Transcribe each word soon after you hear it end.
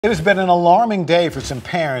It has been an alarming day for some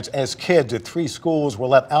parents as kids at 3 schools were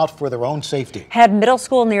let out for their own safety. Head Middle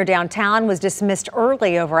School near downtown was dismissed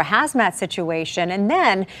early over a hazmat situation, and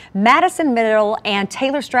then Madison Middle and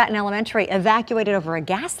Taylor Stratton Elementary evacuated over a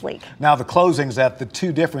gas leak. Now the closings at the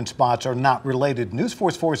 2 different spots are not related. News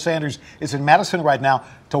Force Forrest Sanders is in Madison right now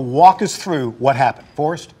to walk us through what happened.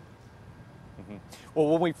 Forrest? Well,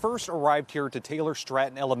 when we first arrived here to Taylor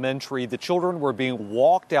Stratton Elementary, the children were being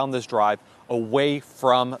walked down this drive away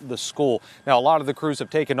from the school. Now, a lot of the crews have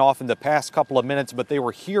taken off in the past couple of minutes, but they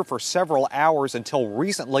were here for several hours until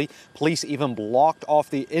recently. Police even blocked off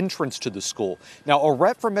the entrance to the school. Now, a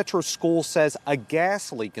rep from Metro Schools says a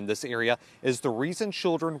gas leak in this area is the reason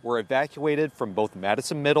children were evacuated from both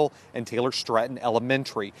Madison Middle and Taylor Stratton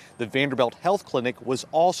Elementary. The Vanderbilt Health Clinic was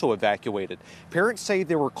also evacuated. Parents say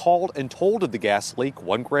they were called and told of the gas leak.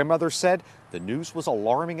 One grandmother said the news was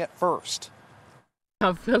alarming at first.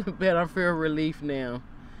 I'm feeling better. I feel relief now.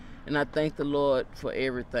 And I thank the Lord for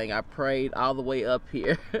everything. I prayed all the way up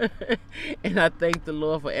here. And I thank the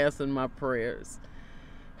Lord for answering my prayers.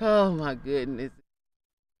 Oh, my goodness.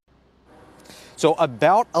 So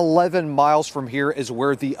about 11 miles from here is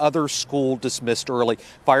where the other school dismissed early.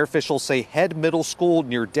 Fire officials say Head Middle School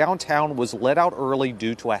near downtown was let out early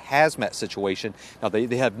due to a hazmat situation. Now, they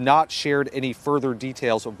have not shared any further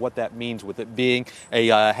details of what that means with it being a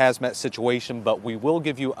hazmat situation, but we will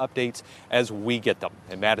give you updates as we get them.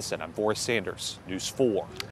 In Madison, I'm Forrest Sanders, News 4.